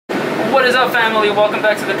What is up, family? Welcome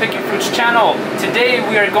back to the Picking Fruits channel. Today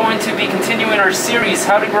we are going to be continuing our series,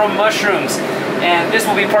 How to Grow Mushrooms. And this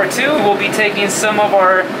will be part 2. We'll be taking some of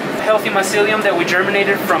our healthy mycelium that we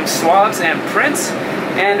germinated from swabs and prints.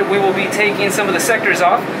 And we will be taking some of the sectors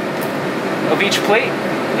off of each plate.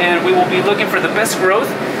 And we will be looking for the best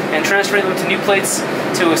growth and transferring them to new plates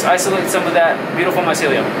to isolate some of that beautiful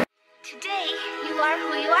mycelium. Today, you are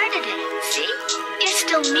who you are today. See? You're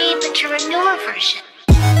still me, but you're a newer version.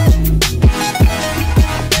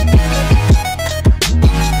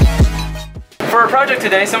 For our project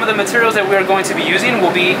today, some of the materials that we are going to be using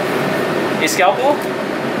will be a scalpel,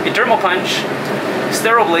 a dermal punch,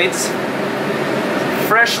 sterile blades,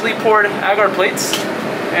 freshly poured agar plates,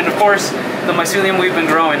 and of course, the mycelium we've been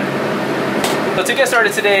growing. So to get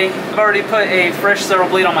started today, I've already put a fresh sterile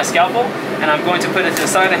blade on my scalpel, and I'm going to put it to the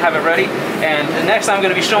side and have it ready. And next I'm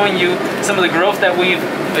going to be showing you some of the growth that we've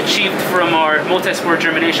achieved from our multi-spore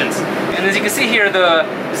germinations. And as you can see here, the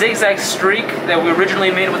zigzag streak that we originally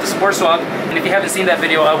made with the spore swab, and if you haven't seen that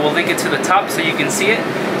video, I will link it to the top so you can see it.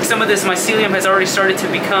 Some of this mycelium has already started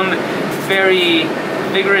to become very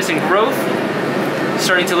vigorous in growth,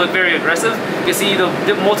 starting to look very aggressive. You can see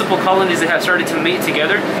the multiple colonies that have started to mate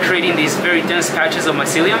together, creating these very dense patches of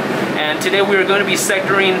mycelium. And today we are going to be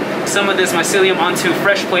sectoring some of this mycelium onto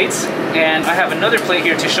fresh plates. And I have another plate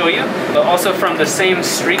here to show you, but also from the same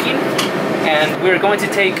streaking. And we're going to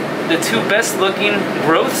take the two best looking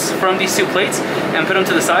growths from these two plates and put them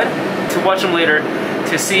to the side to watch them later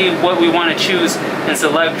to see what we want to choose and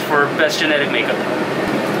select for best genetic makeup.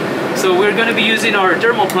 So we're going to be using our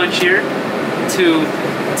dermal punch here to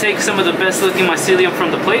take some of the best looking mycelium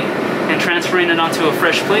from the plate and transferring it onto a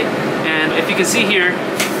fresh plate. And if you can see here,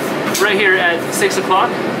 right here at 6 o'clock,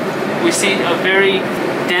 we see a very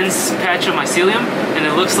dense patch of mycelium, and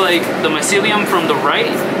it looks like the mycelium from the right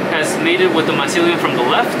has mated with the mycelium from the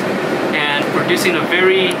left and producing a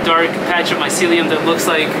very dark patch of mycelium that looks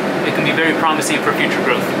like it can be very promising for future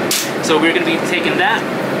growth. So we're going to be taking that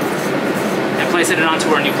and placing it onto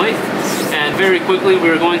our new plate, and very quickly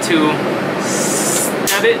we're going to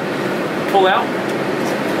stab it, pull out,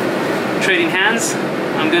 trading hands.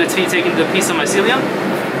 I'm going to be taking the piece of mycelium,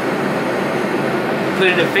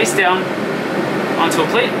 putting it face down onto a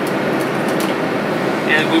plate,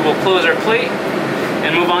 and we will close our plate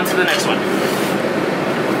and move on to the next one.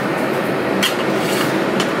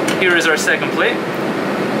 Here is our second plate.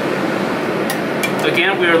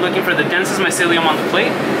 Again, we are looking for the densest mycelium on the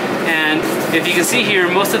plate, and if you can see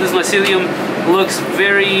here, most of this mycelium looks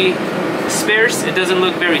very sparse. It doesn't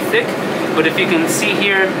look very thick, but if you can see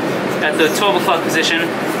here at the 12 o'clock position,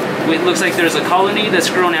 it looks like there's a colony that's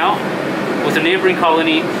grown out with a neighboring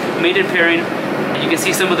colony, mated pairing. You can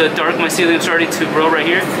see some of the dark mycelium starting to grow right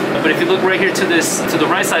here, but if you look right here to the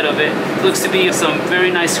right side of it, it looks to be some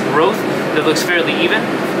very nice growth that looks fairly even.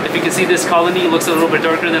 If you can see, this colony looks a little bit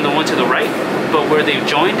darker than the one to the right, but where they've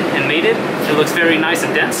joined and mated, it looks very nice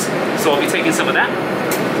and dense. So I'll be taking some of that.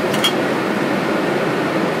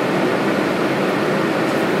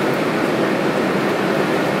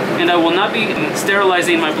 And I will not be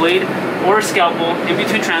sterilizing my blade or scalpel in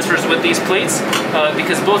between transfers with these plates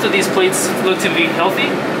because both of these plates look to be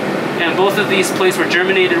healthy, and both of these plates were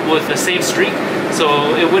germinated with the same streak,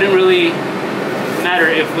 so it wouldn't really matter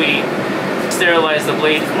if we sterilize the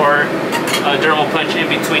blade or dermal punch in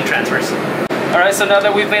between transfers. Alright, so now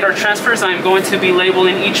that we've made our transfers, I'm going to be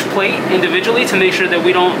labeling each plate individually to make sure that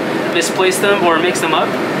we don't misplace them or mix them up,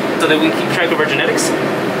 so that we can keep track of our genetics.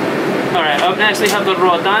 Alright, up next we have the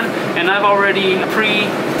rodan, and I've already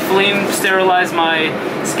pre-flame sterilized my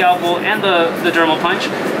scalpel and the dermal punch.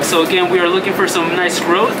 So again, we are looking for some nice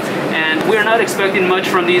growth, and we are not expecting much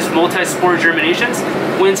from these multi-spore germinations.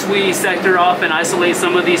 Once we sector off and isolate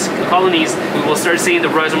some of these colonies, we will start seeing the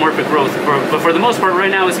rhizomorphic growth. But for the most part,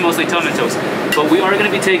 right now it's mostly tomentose. But we are going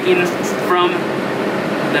to be taking from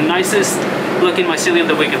the nicest looking mycelium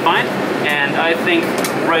that we can find, and I think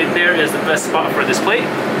right there is the best spot for this plate.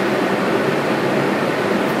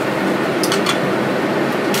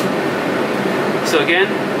 So again,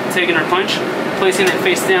 taking our punch, placing it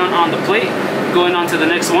face down on the plate, going on to the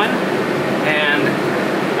next one, and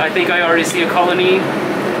I think I already see a colony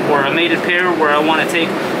or a mated pair where I want to take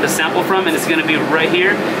the sample from, and it's going to be right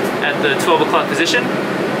here at the 12 o'clock position.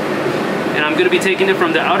 And I'm going to be taking it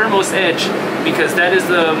from the outermost edge because that is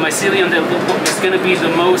the mycelium that is going to be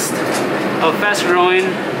the most fast growing,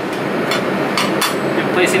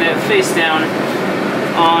 and placing it face down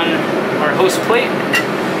on our host plate.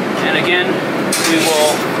 And again, we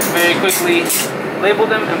will very quickly label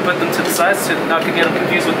them and put them to the sides to not to get them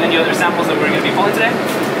confused with any other samples that we're going to be pulling today.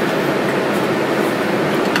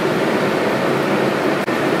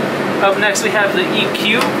 Up next we have the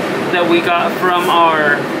EQ that we got from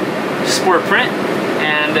our spore print.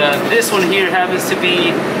 And this one here happens to be,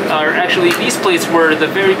 or actually these plates were the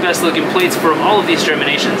very best looking plates from all of these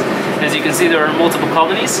germinations. As you can see, there are multiple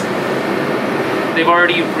colonies. They've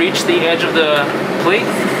already reached the edge of the plate.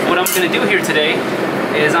 What I'm going to do here today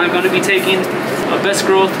is I'm going to be taking a best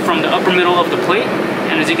growth from the upper middle of the plate.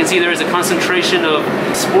 And as you can see, there is a concentration of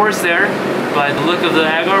spores there by the look of the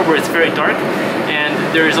agar where it's very dark. And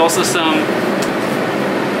there is also some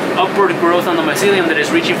upward growth on the mycelium that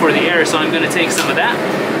is reaching for the air. So I'm going to take some of that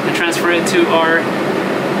and transfer it to our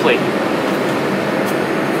plate.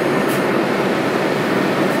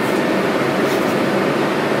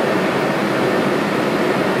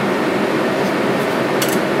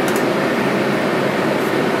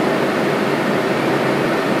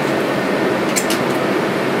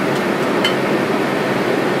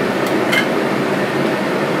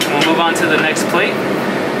 We'll move on to the next plate.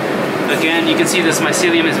 Again, you can see this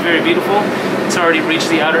mycelium is very beautiful. It's already reached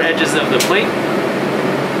the outer edges of the plate.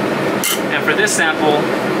 And for this sample,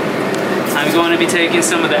 I'm going to be taking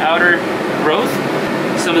some of the outer growth.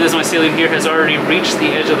 Some of this mycelium here has already reached the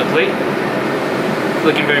edge of the plate.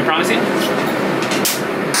 Looking very promising.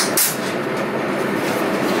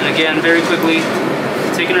 And again, very quickly,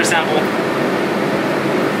 taking our sample,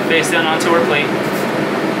 face down onto our plate.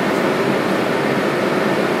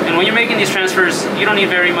 And when you're making these transfers, you don't need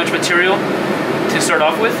very much material to start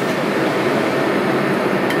off with.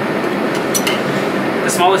 The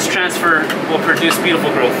smallest transfer will produce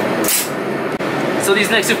beautiful growth. So these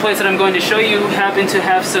next two plates that I'm going to show you happen to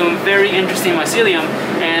have some very interesting mycelium,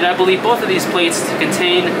 and I believe both of these plates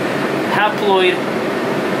contain haploid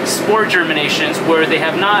spore germinations where they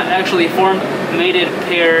have not actually formed mated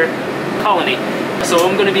pair colony. So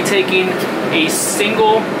I'm going to be taking a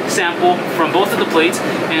single sample from both of the plates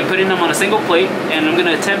and putting them on a single plate, and I'm going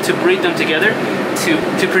to attempt to breed them together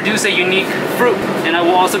to produce a unique fruit. And I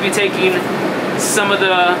will also be taking some of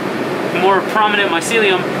the more prominent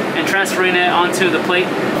mycelium and transferring it onto the plate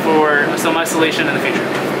for some isolation in the future.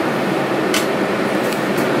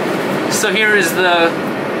 So here is the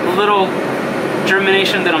little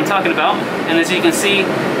germination that I'm talking about, and as you can see,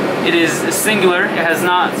 it is singular. It has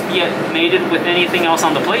not yet mated with anything else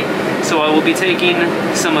on the plate. So I will be taking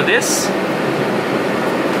some of this.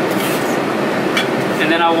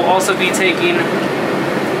 And then I will also be taking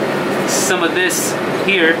some of this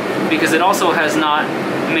here because it also has not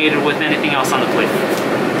mated with anything else on the plate.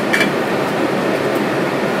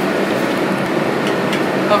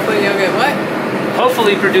 Hopefully you'll get what?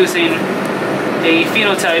 Hopefully producing a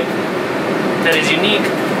phenotype that is unique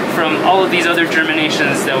from all of these other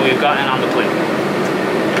germinations that we've gotten on the plate.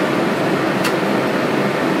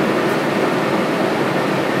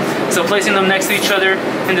 So placing them next to each other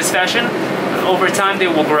in this fashion, over time they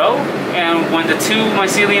will grow, and when the two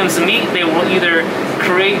myceliums meet, they will either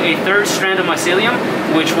create a third strand of mycelium,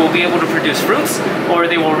 which will be able to produce fruits, or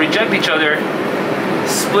they will reject each other,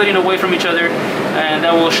 splitting away from each other, and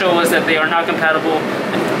that will show us that they are not compatible.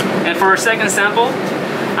 And for our second sample,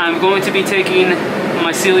 I'm going to be taking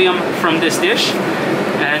mycelium from this dish,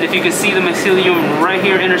 and if you can see the mycelium right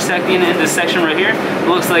here intersecting in this section right here, it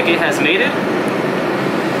looks like it has mated.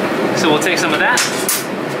 So we'll take some of that,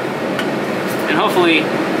 and hopefully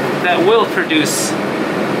that will produce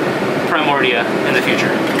primordia in the future.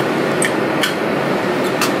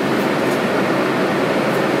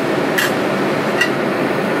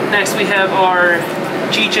 Next we have our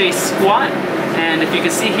GJ squat, and if you can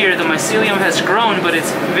see here, the mycelium has grown, but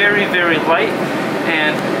it's very, very light,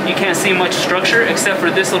 and you can't see much structure except for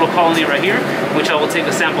this little colony right here, which I will take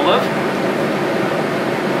a sample of.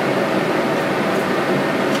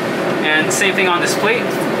 And same thing on this plate,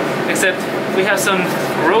 except we have some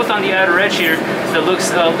growth on the outer edge here that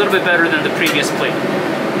looks a little bit better than the previous plate.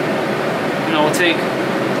 And I will take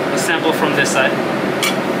a sample from this side.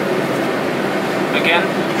 Again,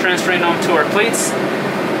 transferring them to our plates,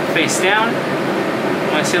 face down,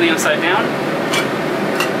 mycelium side down.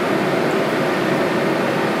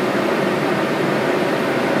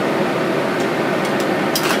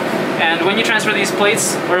 And when you transfer these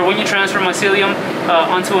plates, or when you transfer mycelium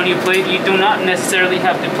onto a new plate, you do not necessarily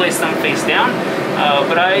have to place them face down,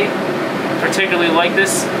 but I particularly like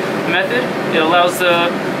this method. It allows the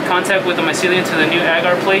contact with the mycelium to the new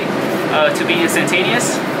agar plate to be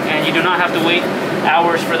instantaneous, and you do not have to wait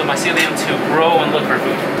hours for the mycelium to grow and look for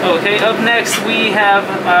food. Okay, up next we have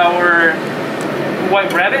our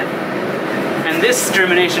white rabbit. And this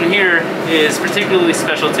germination here is particularly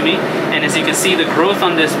special to me, and as you can see, the growth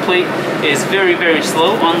on this plate is very, very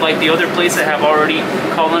slow, unlike the other plates that have already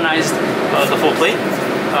colonized the full plate.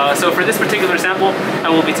 So for this particular sample, I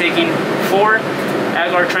will be taking 4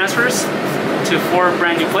 agar transfers to 4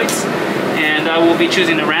 brand new plates, and I will be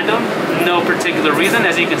choosing at random, no particular reason.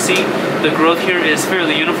 As you can see, the growth here is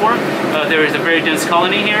fairly uniform. There is a very dense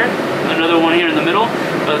colony here, another one here in the middle,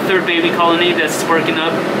 a third baby colony that's working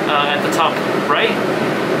up at the top right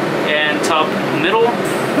and top middle.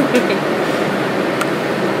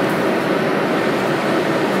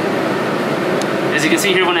 As you can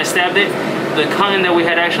see here, when I stabbed it, the cotton that we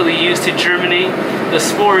had actually used to germinate the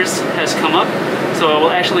spores has come up. So I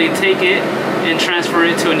will actually take it and transfer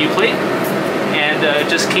it to a new plate and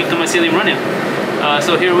just keep the mycelium running.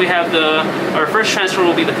 So here we have our first transfer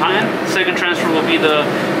will be the cotton, second transfer will be the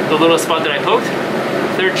little spot that I poked,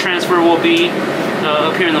 third transfer will be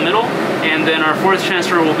up here in the middle, and then our fourth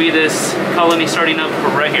transfer will be this colony starting up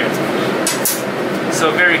right here.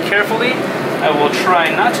 So very carefully, I will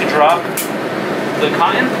try not to drop the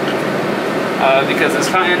cotton, because this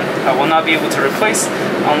cotton I will not be able to replace,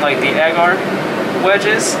 unlike the agar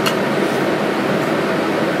wedges.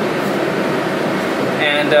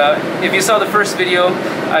 And if you saw the first video,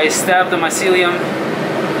 I stabbed the mycelium,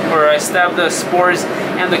 or I stabbed the spores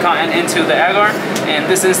and the cotton into the agar. In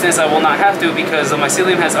this instance, I will not have to, because the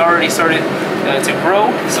mycelium has already started to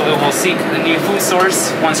grow, so it will seek a new food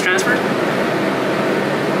source once transferred.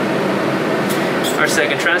 Our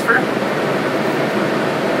second transfer.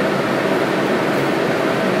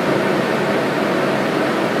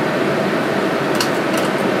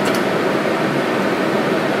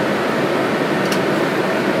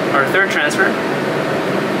 Our third transfer,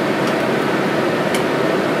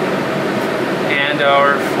 and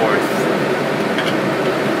our fourth.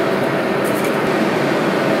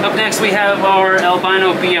 Up next we have our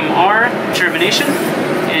Albino BMR germination,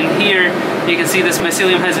 and here you can see this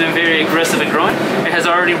mycelium has been very aggressive at growing. It has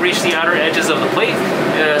already reached the outer edges of the plate,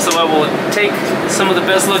 so I will take some of the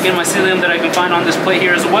best looking mycelium that I can find on this plate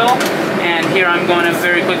here as well. And here I'm going to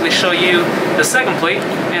very quickly show you the second plate.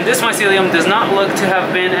 And this mycelium does not look to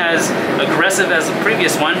have been as aggressive as the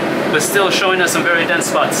previous one, but still showing us some very dense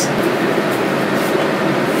spots.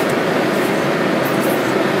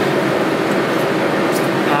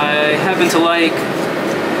 I happen to like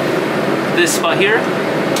this spot here.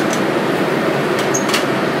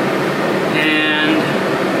 And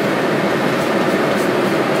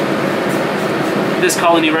this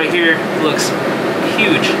colony right here looks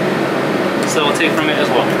huge. So we'll take from it as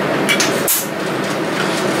well.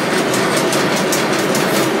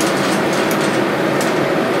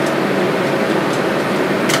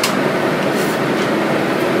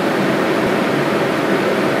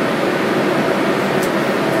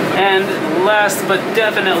 And last but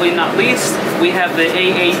definitely not least, we have the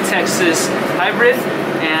A8 Texas hybrid.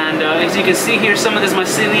 And as you can see here, some of this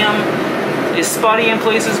mycelium is spotty in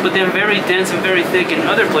places, but then very dense and very thick in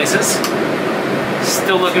other places.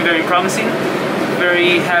 Still looking very promising.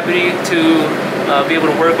 Very happy to be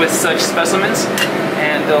able to work with such specimens,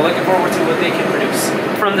 and looking forward to what they can produce.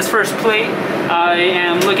 From this first plate, I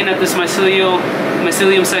am looking at this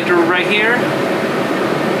mycelium sector right here.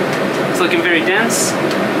 It's looking very dense.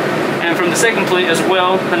 And from the second plate as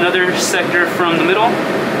well, another sector from the middle.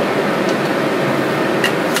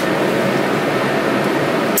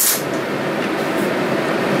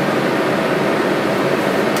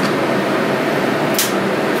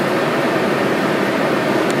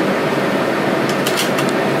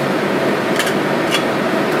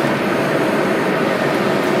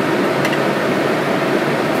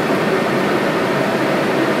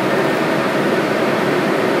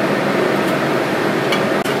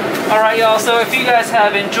 Alright y'all, so if you guys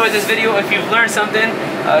have enjoyed this video, if you've learned something,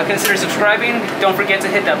 consider subscribing. Don't forget to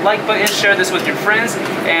hit that like button, share this with your friends,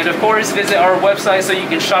 and of course visit our website so you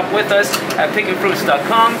can shop with us at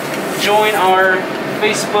pickandfruits.com. Join our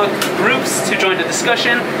Facebook groups to join the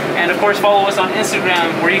discussion, and of course follow us on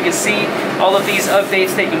Instagram, where you can see all of these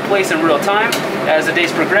updates taking place in real time as the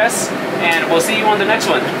days progress, and we'll see you on the next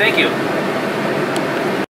one. Thank you.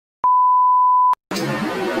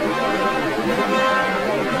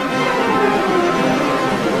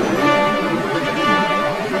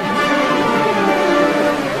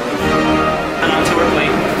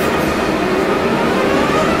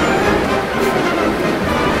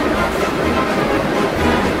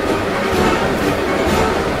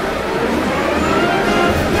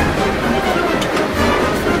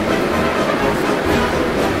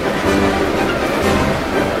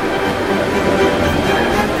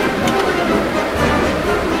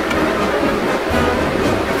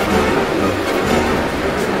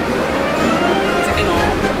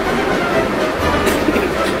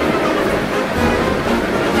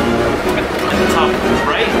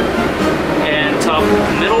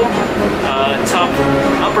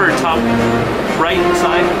 upper top right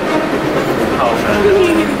side. Oh,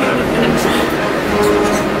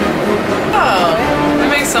 Oh, that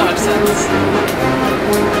makes so much sense.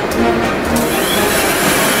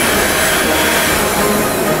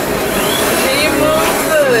 Can you move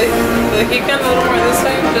the heat gun a little more this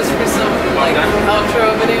way, just for some like outro